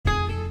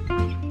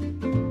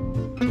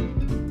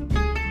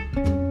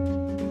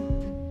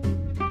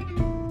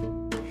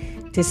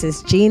This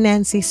is G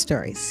Nancy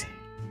Stories.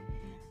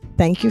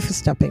 Thank you for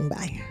stopping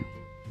by.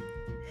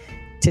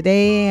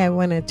 Today, I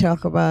want to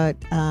talk about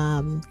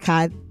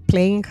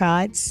playing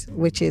cards,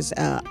 which is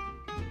a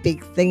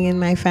big thing in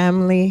my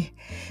family.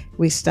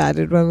 We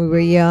started when we were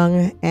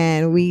young,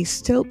 and we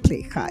still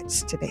play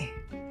cards today.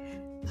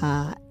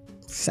 Uh,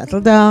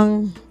 Settle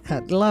down,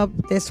 cuddle up.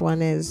 This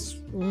one is,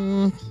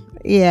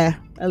 yeah,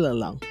 a little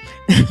long.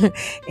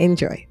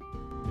 Enjoy.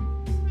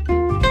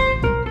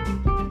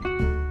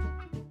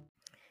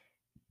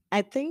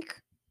 I think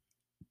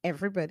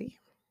everybody,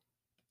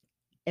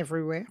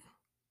 everywhere,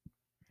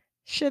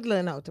 should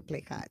learn how to play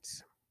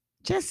cards.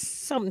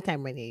 Just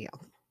sometime when you're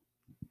young.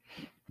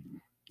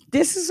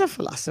 This is a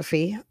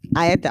philosophy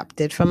I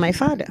adopted from my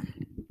father.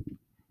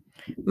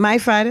 My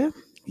father,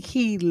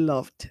 he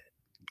loved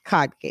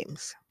card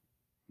games.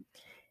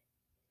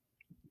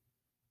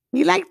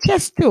 He liked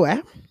chess too,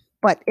 eh?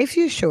 But if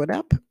you showed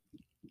up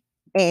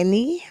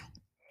any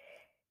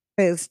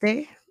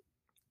Thursday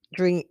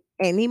during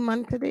any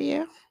month of the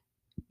year,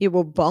 you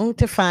were bound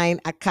to find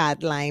a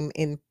card line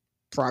in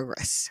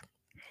progress.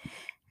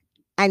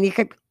 And you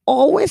could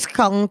always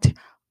count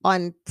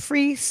on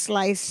free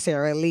sliced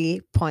Sara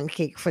Lee pound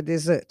cake for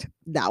dessert.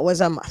 That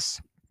was a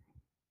must.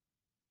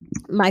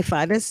 My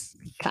father's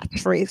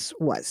catchphrase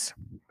was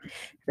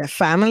the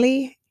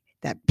family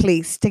that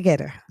plays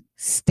together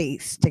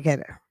stays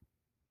together.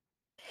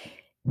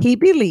 He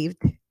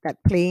believed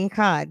that playing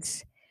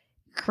cards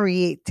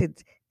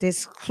created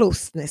this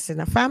closeness in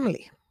a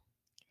family.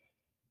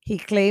 He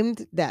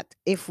claimed that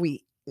if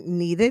we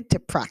needed to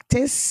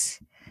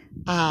practice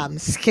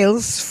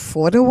skills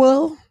for the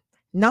world,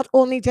 not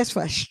only just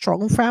for a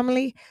strong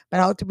family, but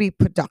how to be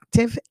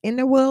productive in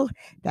the world,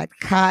 that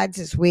cards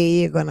is where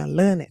you're going to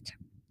learn it.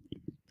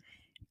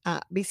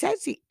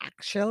 Besides the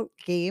actual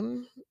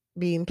game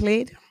being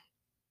played,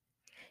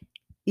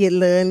 you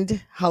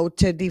learned how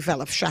to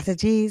develop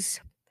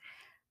strategies,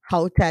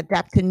 how to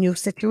adapt to new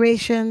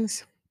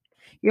situations.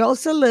 You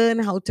also learn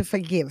how to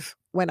forgive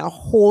when a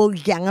whole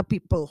gang of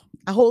people,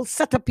 a whole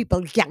set of people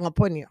gang up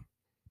on you.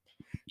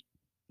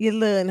 You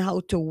learn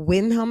how to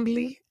win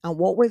humbly, and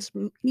what was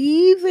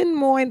even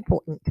more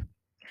important,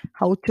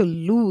 how to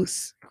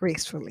lose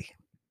gracefully.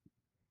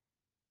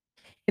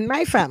 In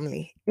my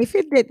family, if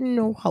you didn't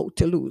know how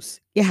to lose,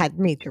 you had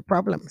major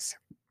problems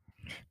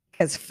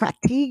because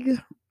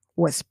fatigue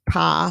was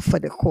par for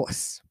the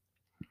course.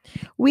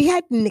 We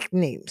had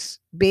nicknames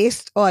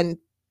based on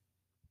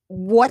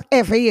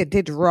whatever you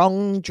did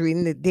wrong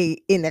during the day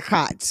in the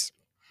cards.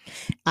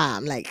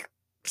 Like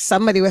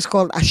somebody was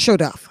called a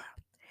should have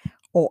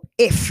or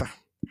if,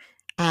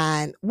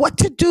 and what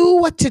to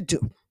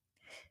do.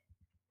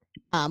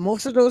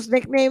 Most of those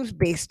nicknames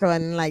based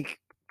on like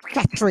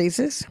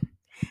catchphrases.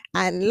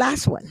 And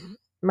last one,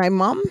 my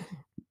mom,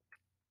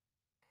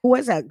 who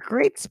was a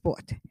great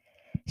sport,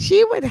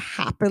 she would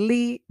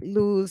happily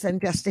lose and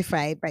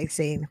justify it by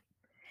saying,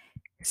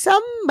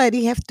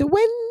 somebody have to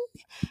win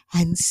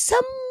and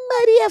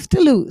somebody have to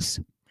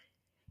lose.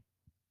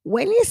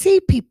 When you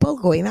see people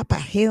going up a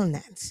hill,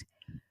 Nance,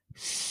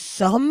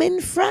 some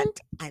in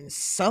front and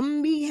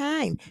some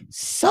behind,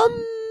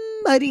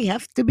 somebody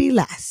have to be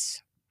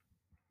last.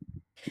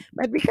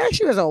 But because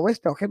she was always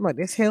talking about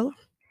this hill,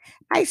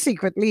 I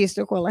secretly used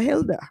to call her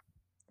Hilda.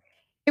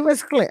 It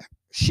was clear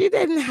she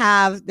didn't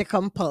have the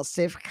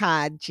compulsive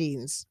card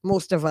genes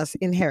most of us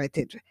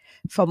inherited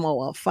from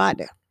our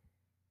father.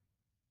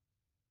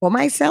 For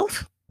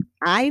myself,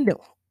 I know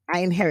I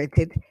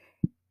inherited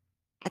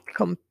a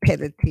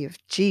competitive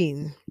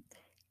gene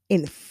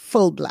in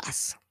full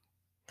blast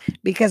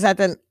because at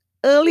an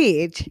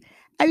early age,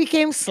 I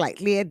became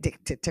slightly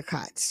addicted to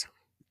cards.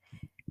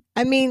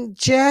 I mean,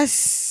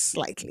 just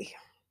slightly.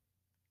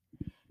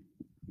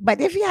 But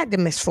if you had the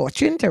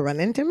misfortune to run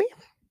into me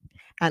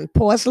and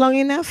pause long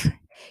enough,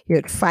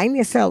 you'd find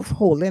yourself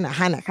holding a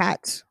hand of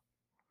cards.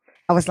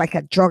 I was like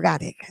a drug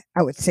addict.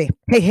 I would say,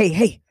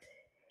 hey,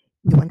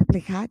 you want to play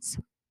cards?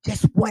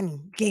 Just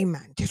one game,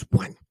 man, just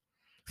one.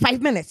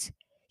 5 minutes.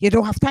 You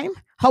don't have time?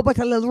 How about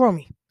a little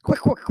Romy?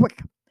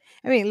 Quick.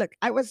 I mean, look,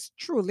 I was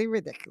truly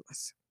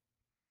ridiculous.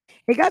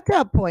 It got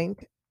to a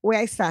point where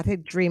I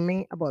started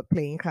dreaming about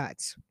playing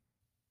cards.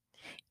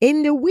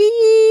 In the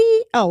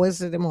wee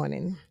hours of the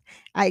morning,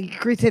 I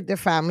greeted the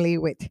family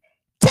with,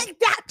 take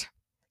that!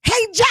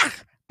 Hey,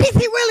 Jack!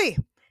 Petey Willie!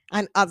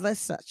 And other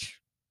such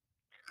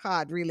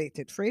card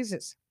related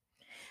phrases.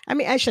 I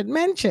mean, I should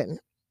mention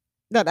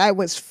that I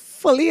was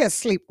fully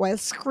asleep while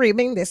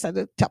screaming this at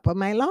the top of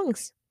my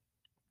lungs.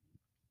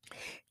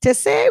 To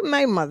say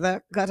my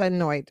mother got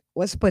annoyed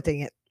was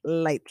putting it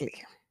lightly.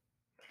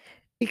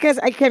 Because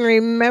I can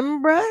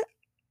remember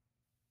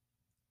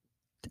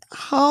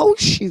how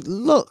she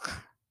looked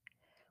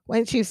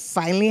when she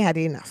finally had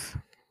enough.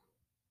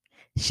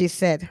 She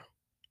said,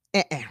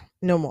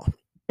 no more.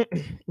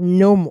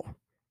 No more.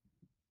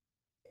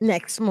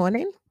 Next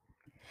morning,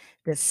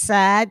 the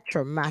sad,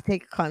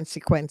 traumatic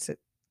consequences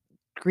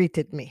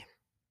greeted me.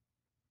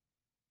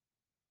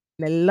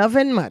 My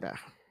loving mother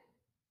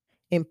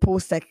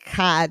imposed a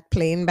card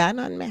playing ban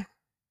on me.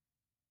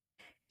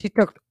 She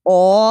took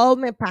all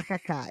my pack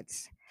of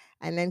cards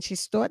and then she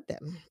stored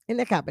them in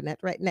the cabinet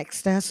right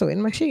next to her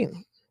sewing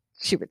machine.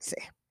 She would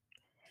say,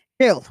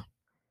 Hill,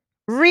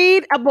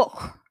 read a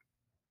book,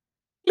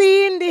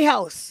 clean the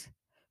house,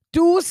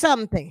 do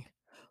something,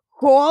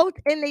 go out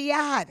in the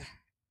yard,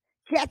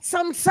 get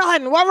some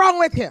sun. What's wrong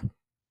with you?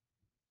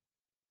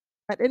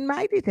 But in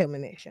my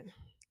determination,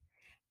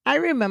 I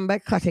remember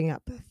cutting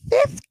up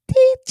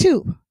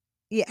 52,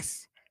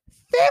 yes,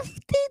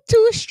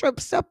 52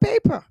 strips of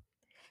paper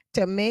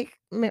to make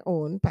my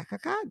own pack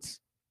of cards.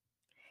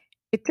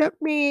 It took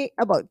me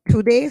about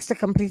 2 days to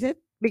complete it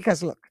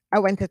because look, I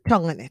went to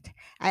tongue on it.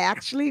 I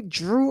actually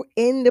drew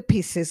in the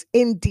pieces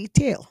in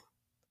detail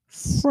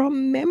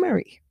from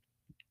memory.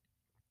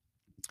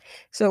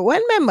 So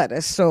when my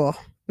mother saw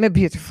my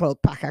beautiful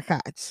pack of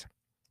cards,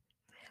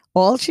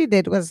 all she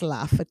did was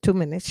laugh for 2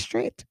 minutes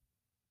straight.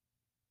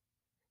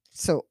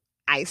 So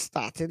I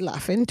started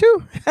laughing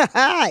too.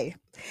 I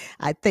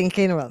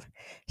thinking, well,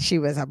 she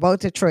was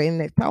about to throw in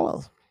the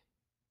towel.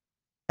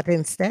 But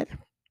instead,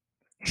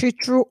 she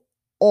threw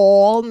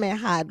all my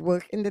hard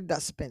work in the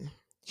dustbin.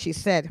 She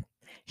said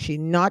she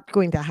not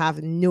going to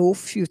have no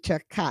future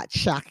card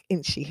shack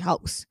in she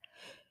house.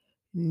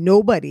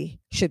 Nobody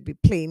should be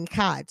playing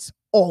cards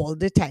all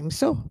the time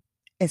so,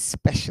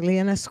 especially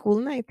on a school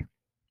night.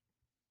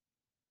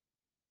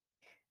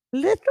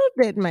 Little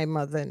did my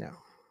mother know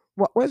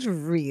what was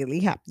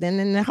really happening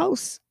in the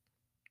house.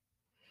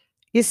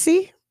 You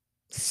see,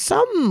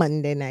 some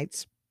Monday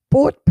nights,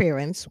 both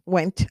parents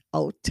went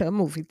out to a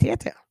movie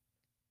theater.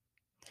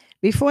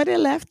 Before they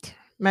left,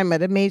 my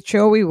mother made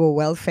sure we were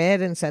well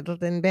fed and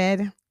settled in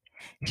bed.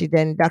 She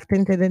then ducked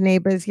into the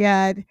neighbor's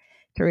yard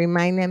to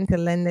remind them to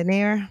lend an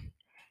ear,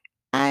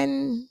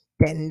 and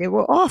then they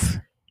were off.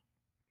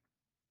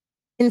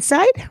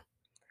 Inside,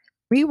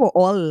 we were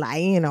all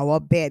lying in our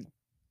bed,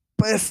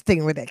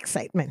 bursting with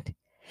excitement.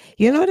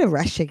 You know the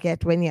rush you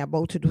get when you're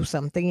about to do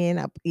something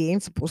you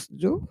ain't supposed to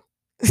do?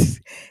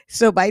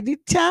 So by the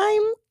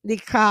time the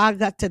car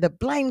got to the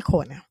blind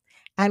corner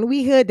and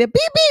we heard the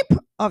beep beep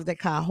of the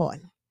car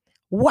horn,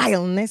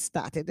 wildness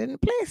started in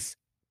place.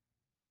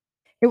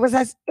 It was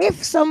as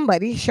if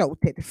somebody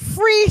shouted,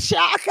 Free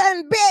Shark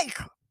and Bake!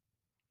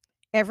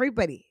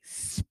 Everybody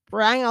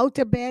sprang out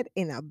of bed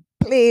in a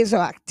blaze of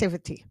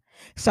activity.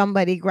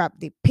 Somebody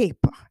grabbed the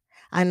paper,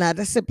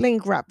 another sibling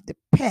grabbed the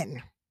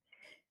pen,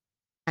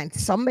 and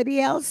somebody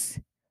else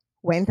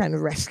went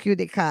and rescued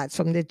the cards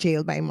from the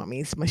jail by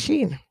mommy's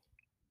machine.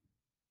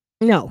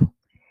 No,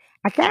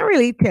 I can't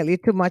really tell you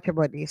too much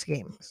about these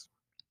games.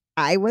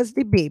 I was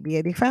the baby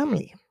of the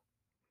family.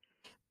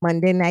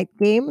 Monday night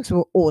games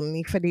were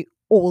only for the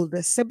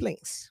older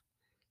siblings.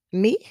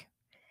 Me,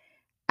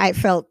 I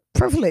felt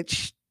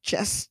privileged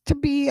just to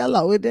be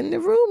allowed in the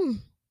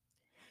room.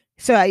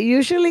 So I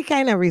usually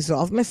kind of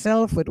resolve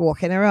myself with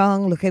walking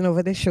around, looking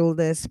over the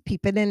shoulders,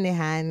 peeping in the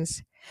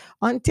hands,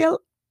 until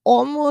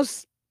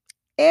almost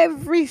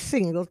every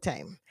single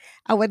time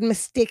I would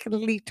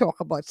mistakenly talk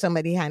about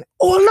somebody's hand.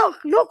 Oh,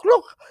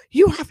 look,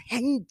 you have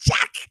hand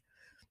jack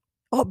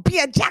or be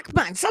a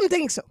jackman,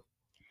 something so.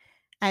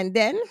 And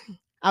then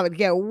I would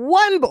get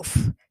one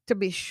boof to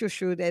be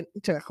shoo-shooed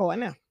into a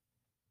corner.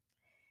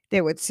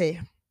 They would say,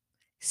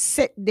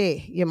 sit there,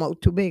 your mouth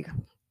too big.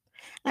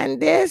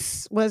 And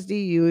this was the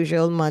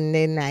usual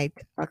Monday night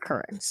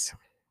occurrence.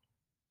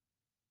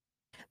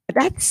 But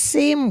that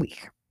same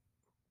week,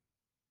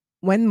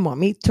 when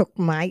mommy took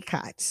my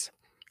cards,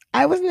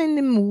 I wasn't in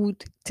the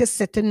mood to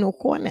sit in no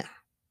corner.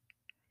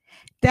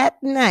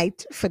 That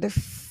night,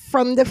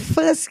 from the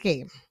first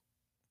game,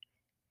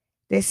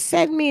 they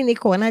set me in the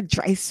corner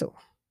dry so.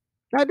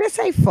 Now this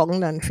I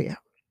found unfair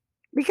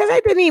because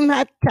I didn't even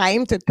have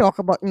time to talk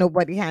about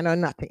nobody hand or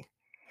nothing.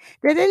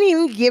 They didn't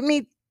even give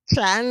me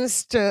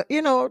chance to,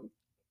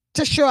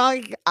 to show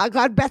I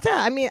got better.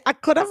 I mean, I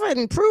could have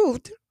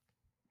improved.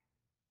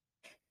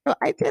 So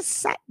I just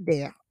sat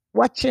there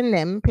watching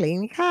them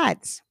playing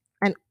cards.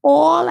 And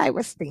all I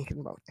was thinking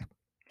about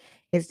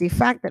is the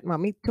fact that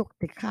mommy took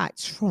the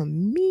cards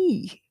from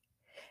me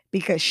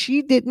because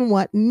she didn't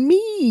want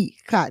me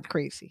card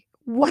crazy.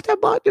 What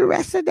about the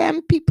rest of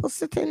them people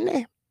sitting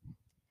there?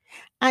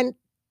 And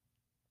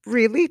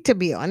really, to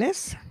be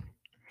honest,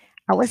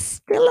 I was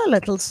still a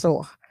little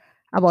sore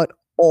about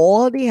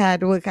all the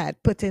hard work I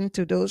had put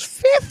into those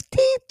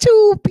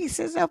 52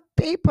 pieces of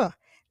paper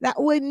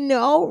that were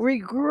now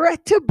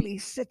regrettably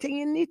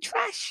sitting in the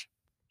trash.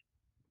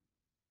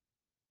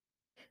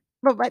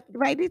 But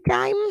by the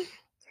time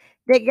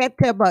they get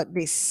to about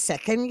the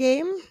second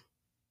game,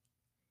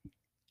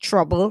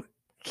 trouble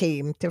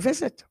came to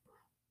visit.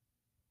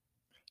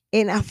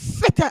 In a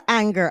fit of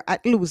anger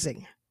at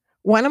losing,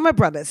 one of my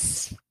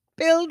brothers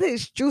spilled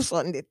his juice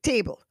on the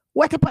table,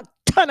 wet up a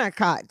ton of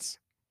cards.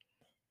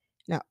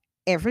 Now,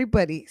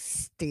 everybody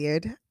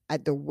stared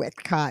at the wet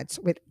cards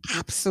with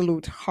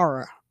absolute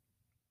horror.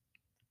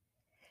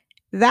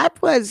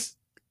 That was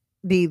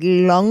the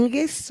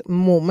longest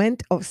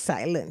moment of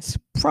silence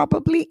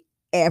probably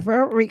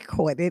ever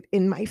recorded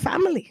in my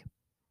family.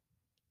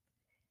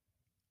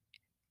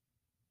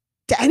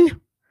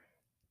 Then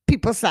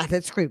People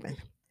started screaming.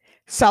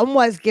 Some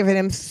was giving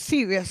him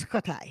serious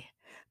cut eye.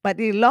 But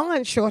the long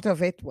and short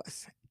of it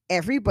was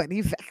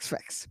everybody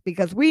vex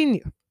because we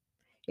knew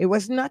it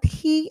was not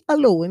he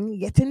alone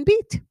getting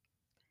beat.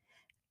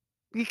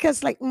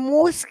 Because, like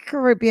most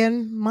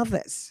Caribbean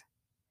mothers,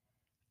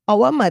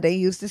 our mother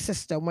used the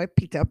system where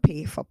Peter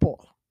pay for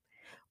Paul.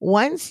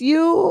 Once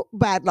you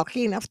bad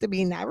lucky enough to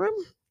be in that room,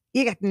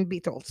 you're getting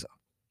beat also.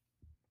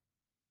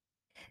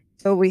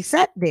 So we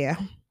sat there.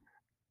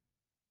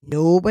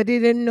 Nobody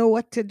didn't know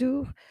what to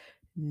do.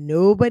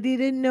 Nobody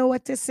didn't know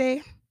what to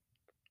say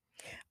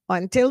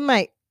until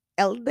my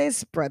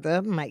eldest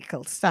brother,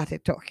 Michael,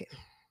 started talking.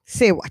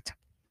 Say what?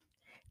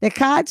 The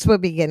cards were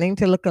beginning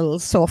to look a little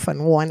soft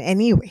and worn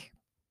anyway.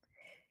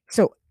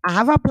 So I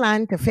have a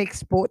plan to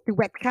fix both the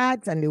wet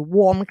cards and the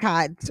warm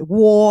cards,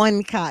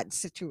 worn cards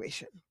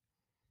situation.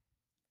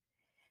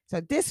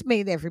 So this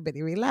made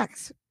everybody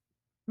relax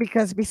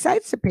because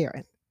besides the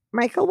parent,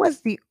 Michael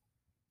was the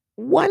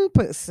one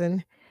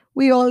person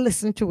we all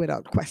listened to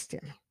without question.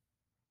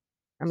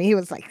 I mean, he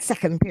was like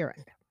second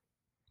parent.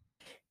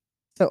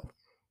 So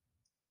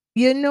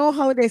you know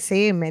how they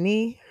say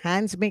many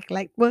hands make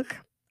light work?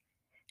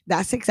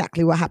 That's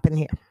exactly what happened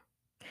here.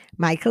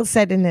 Michael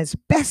said in his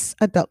best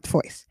adult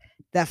voice,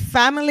 the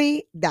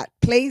family that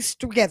plays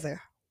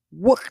together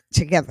work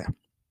together.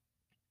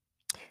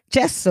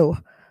 Just so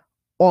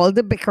all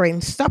the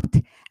bickering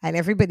stopped and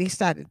everybody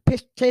started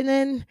pitching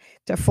in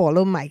to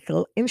follow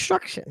Michael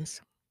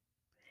instructions.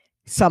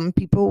 Some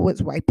people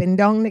was wiping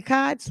down the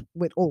cards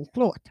with old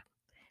cloth.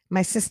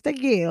 My sister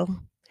Gail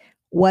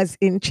was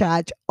in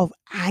charge of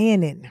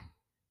ironing.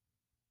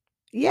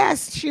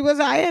 Yes, she was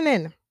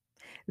ironing.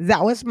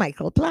 That was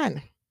Michael's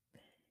plan.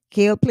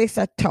 Gail placed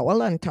a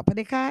towel on top of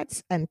the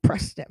cards and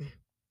pressed them.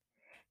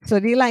 So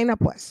the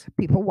lineup was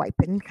people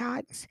wiping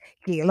cards,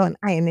 Gail on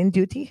ironing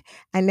duty,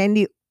 and then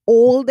the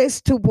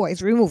oldest two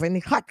boys removing the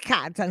hot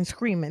cards and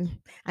screaming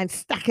and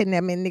stacking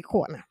them in the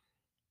corner.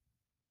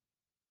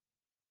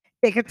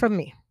 Take it from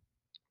me.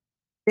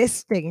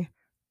 This thing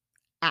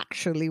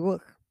actually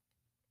worked.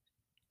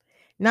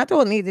 Not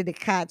only did the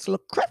cards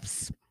look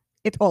crisp,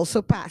 it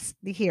also passed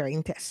the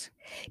hearing test.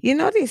 You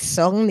know this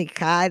song, the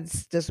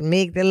cards just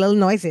make the little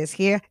noises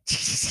here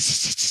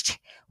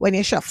when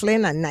you're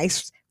shuffling a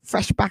nice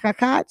fresh pack of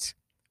cards?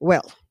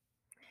 Well,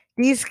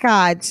 these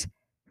cards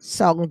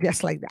sung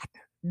just like that.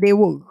 They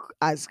were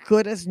as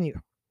good as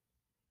new.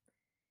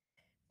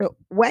 So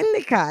when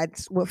the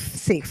cards were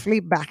safely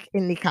back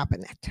in the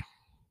cabinet,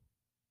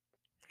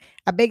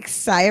 a big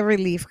sigh of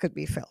relief could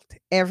be felt.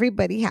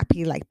 Everybody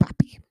happy like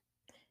Pappy.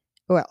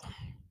 Well,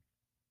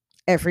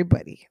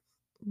 everybody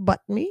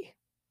but me.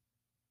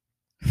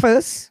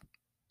 First,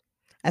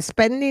 I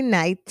spent the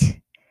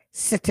night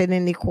sitting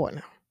in the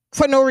corner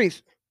for no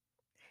reason.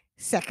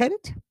 Second,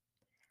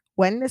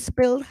 when the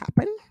spill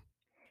happened,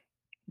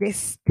 they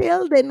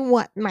still didn't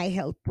want my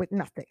help with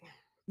nothing.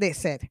 They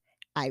said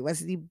I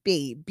was the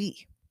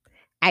baby.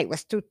 I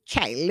was too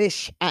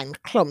childish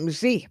and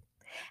clumsy.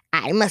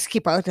 I must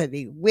keep out of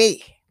the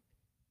way.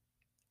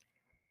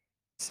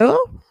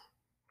 So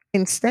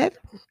instead,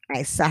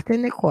 I sat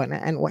in the corner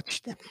and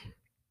watched them.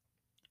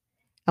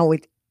 And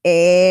with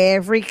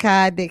every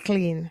card they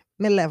clean,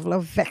 my level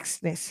of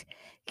vexedness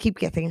keep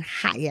getting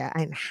higher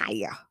and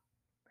higher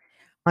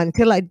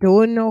until I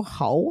don't know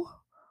how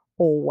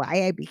or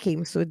why I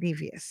became so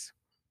devious.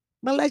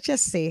 But let's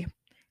just say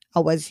I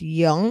was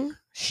young,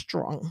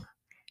 strong,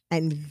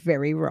 and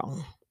very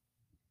wrong.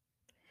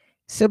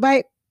 So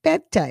by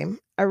bedtime,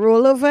 I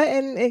roll over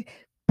in the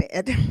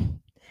bed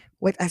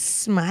with a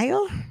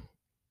smile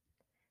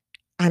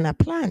and a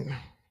plan.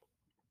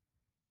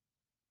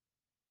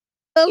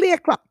 Early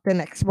o'clock the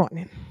next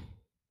morning,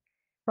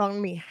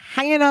 found me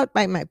hanging out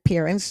by my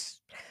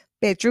parents'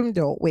 bedroom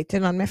door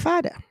waiting on my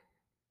father.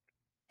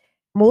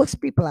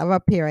 Most people have a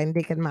parent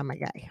they can mama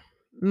guy.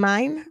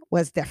 Mine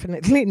was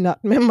definitely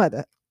not my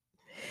mother.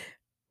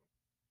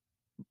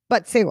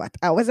 But say what?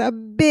 I was a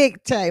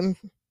big time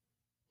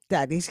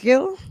daddy's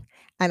girl,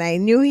 and I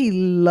knew he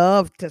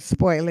loved to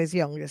spoil his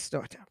youngest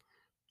daughter.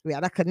 We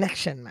had a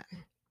connection, man.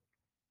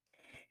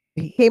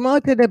 He came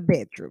out of the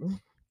bedroom,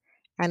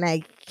 and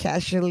I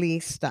casually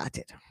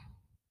started.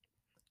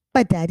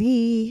 But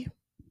daddy,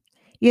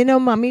 you know,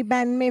 mommy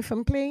banned me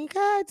from playing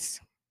cards.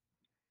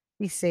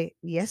 He said,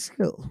 yes,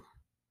 girl.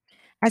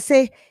 I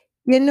say,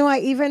 you know, I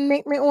even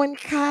make my own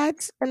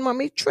cards and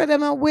mommy threw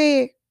them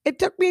away. It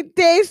took me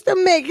days to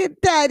make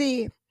it,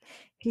 daddy.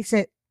 He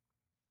said,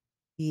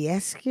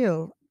 yes,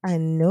 girl, I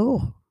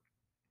know.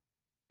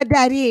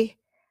 Daddy,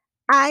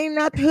 I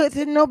not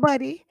hurting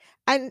nobody.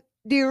 And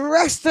the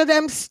rest of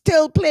them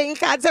still playing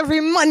cards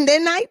every Monday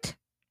night.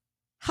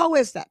 How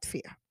is that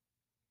fair?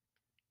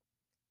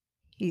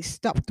 He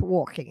stopped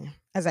walking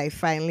as I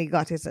finally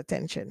got his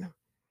attention.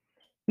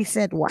 He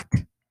said, what?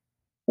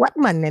 What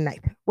Monday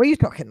night? What are you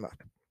talking about?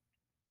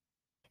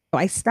 So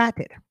I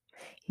started.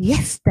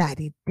 Yes,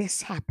 Daddy,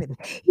 this happened.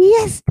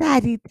 Yes,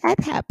 Daddy, that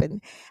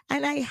happened.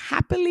 And I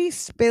happily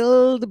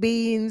spilled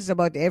beans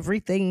about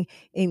everything,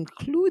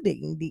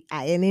 including the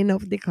ironing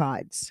of the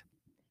cards.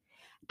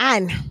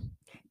 And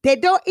They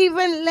don't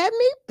even let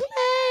me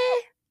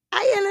play.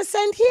 I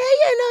innocent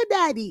here,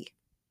 daddy.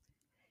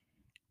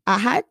 I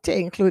had to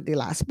include the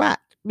last part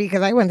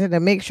because I wanted to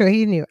make sure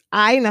he knew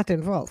I not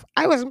involved.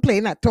 I wasn't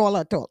playing at all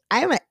at all.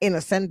 I'm an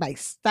innocent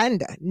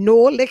bystander. No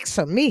licks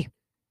on me.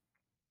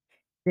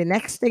 The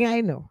next thing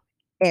I know,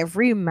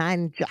 every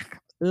man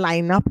jack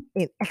line up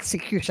in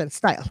execution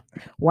style,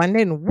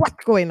 wondering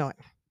what's going on.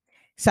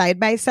 Side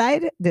by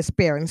side, this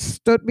parents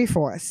stood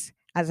before us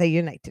as a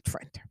united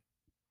front.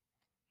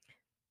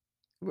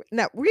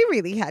 Now, we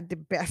really had the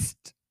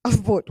best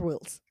of both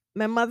worlds.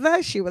 My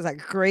mother, she was a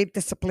great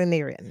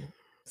disciplinarian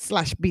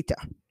slash beater.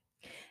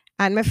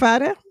 And my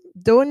father,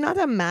 though not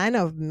a man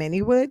of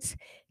many words,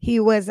 he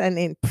was an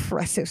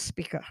impressive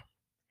speaker.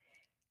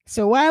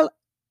 So while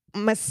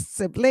my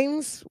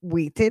siblings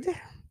waited,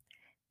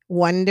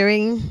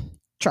 wondering,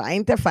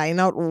 trying to find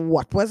out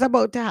what was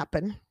about to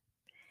happen,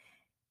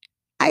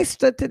 I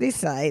stood to the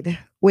side,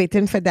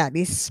 waiting for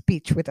daddy's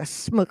speech with a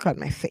smirk on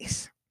my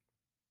face.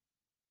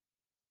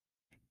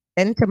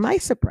 And to my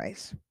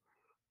surprise,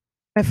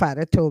 my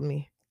father told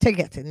me to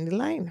get in the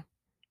line.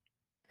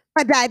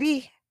 But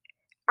daddy,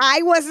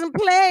 I wasn't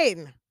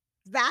playing.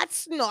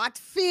 That's not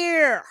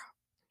fair.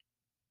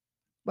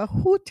 But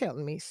who tell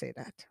me say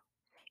that?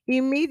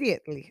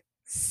 Immediately,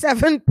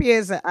 7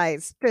 pairs of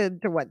eyes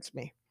turned towards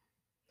me.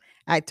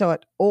 I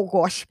thought, oh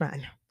gosh,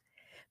 man,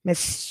 my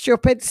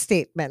stupid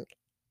statement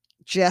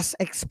just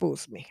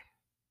exposed me.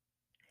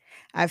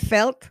 I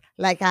felt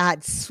like I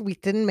had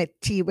sweetened my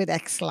tea with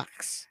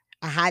X-Lax.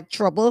 I had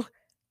trouble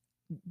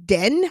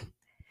then,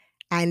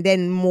 and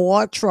then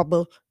more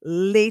trouble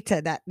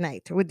later that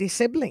night with the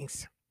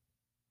siblings.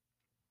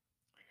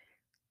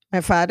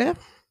 My father,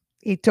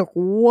 he took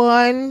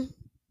one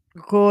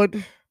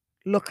good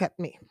look at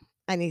me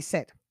and he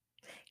said,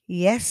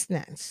 yes,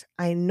 Nance,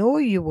 I know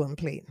you weren't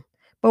playing,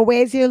 but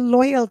where's your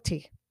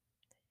loyalty?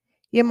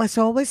 You must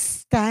always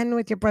stand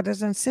with your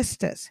brothers and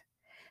sisters.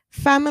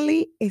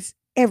 Family is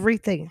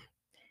everything.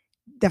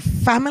 The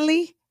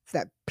family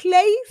that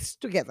plays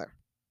together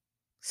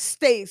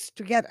stays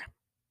together.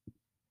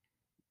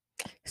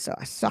 So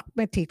I sucked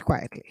my teeth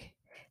quietly.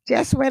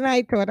 Just when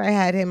I thought I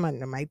had him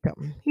under my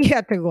thumb, he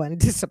had to go and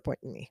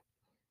disappoint me.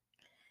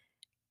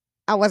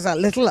 I was a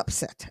little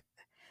upset.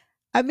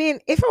 I mean,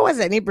 if I was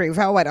any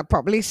braver, I would have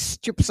probably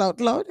stoops out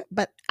loud,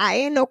 but I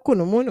ain't no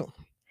kunumunu.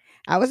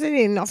 I was in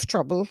enough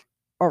trouble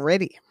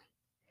already.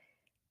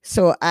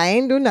 So I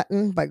ain't do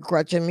nothing but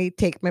grudgingly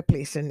take my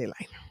place in the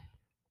line.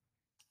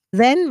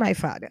 Then my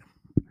father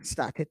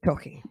started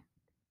talking.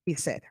 He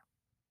said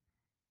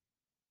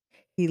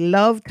he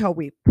loved how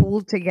we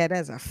pulled together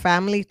as a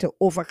family to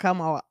overcome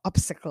our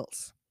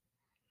obstacles.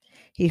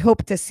 He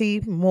hoped to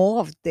see more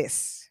of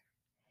this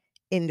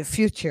in the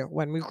future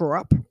when we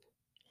grow up.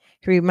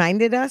 He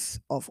reminded us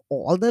of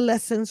all the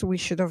lessons we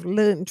should have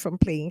learned from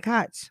playing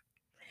cards.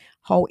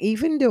 How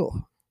even though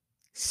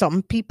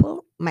some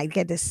people might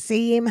get the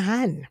same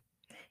hand,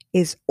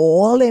 it's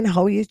all in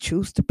how you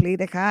choose to play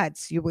the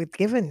cards you were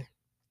given.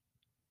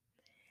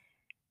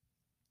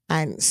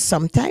 And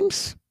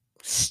sometimes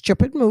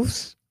stupid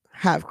moves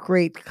have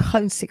great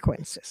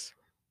consequences.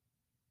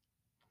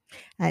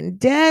 And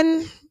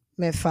then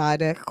my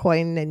father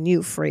coined a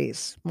new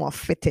phrase more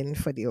fitting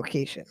for the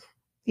occasion.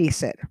 He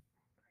said,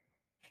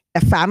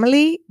 a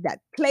family that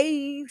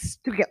plays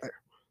together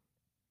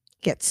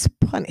gets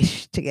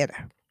punished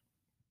together.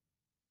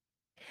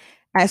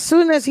 As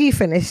soon as he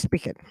finished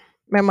speaking,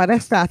 my mother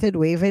started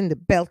waving the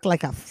belt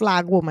like a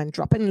flag woman,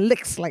 dropping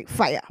licks like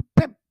fire.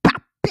 Pip,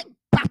 pop, pip,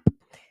 pop,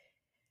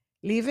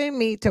 leaving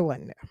me to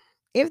wonder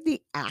if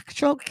the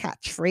actual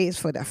catchphrase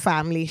for the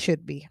family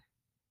should be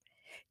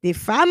the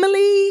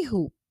family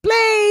who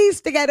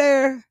plays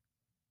together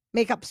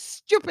make up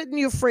stupid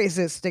new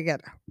phrases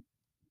together.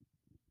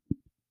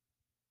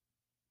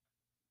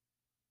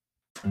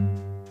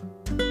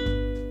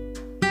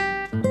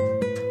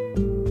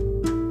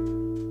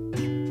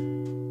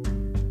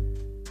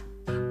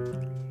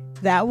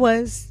 That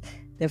was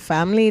the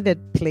family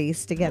that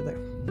plays together.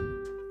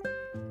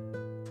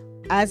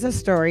 As a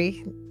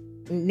story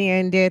near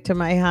and dear to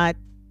my heart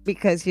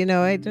because it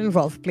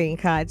involved playing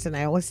cards, and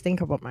I always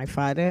think about my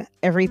father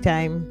every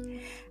time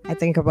I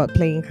think about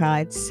playing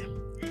cards.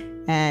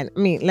 And I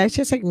mean, let's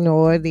just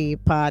ignore the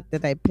part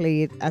that I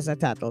played as a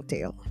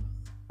tattletale.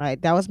 Right,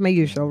 that was my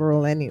usual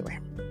role anyway.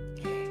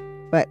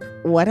 But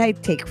what I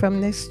take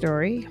from this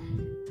story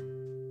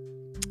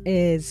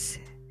is,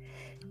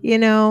 you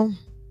know,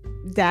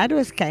 Dad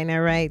was kind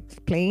of right.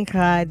 Playing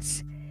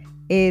cards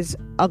is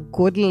a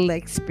good little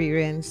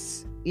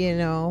experience.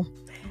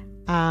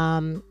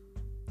 Um,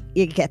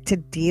 you get to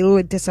deal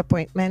with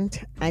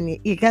disappointment, and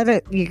you got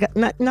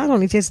not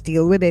only just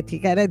deal with it, you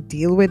gotta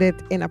deal with it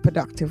in a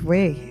productive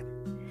way.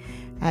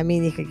 I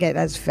mean, you could get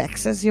as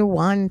vexed as you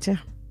want,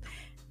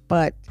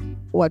 but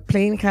what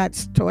playing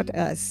cards taught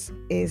us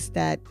is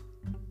that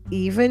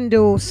even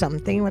though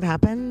something would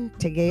happen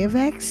to get you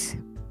vexed,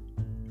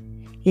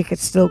 you could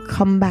still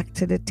come back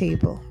to the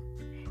table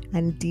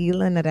and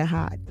deal another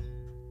hand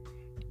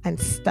and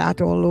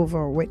start all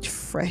over with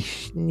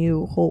fresh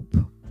new hope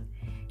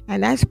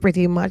And that's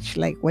pretty much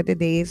like what the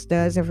days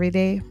does every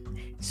day.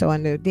 So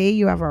on the day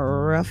you have a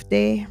rough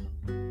day,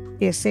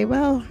 you say,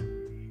 well,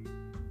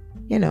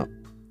 you know,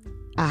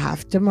 I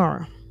have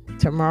tomorrow.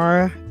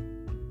 Tomorrow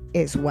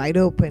is wide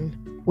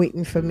open,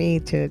 waiting for me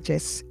to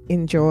just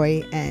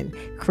enjoy and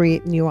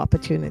create new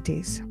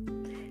opportunities.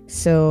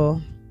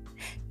 So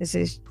this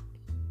is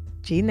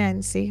G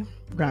Nancy,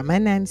 Grandma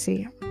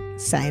Nancy,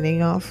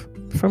 signing off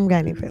from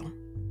Ganyville.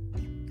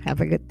 Have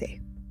a good day.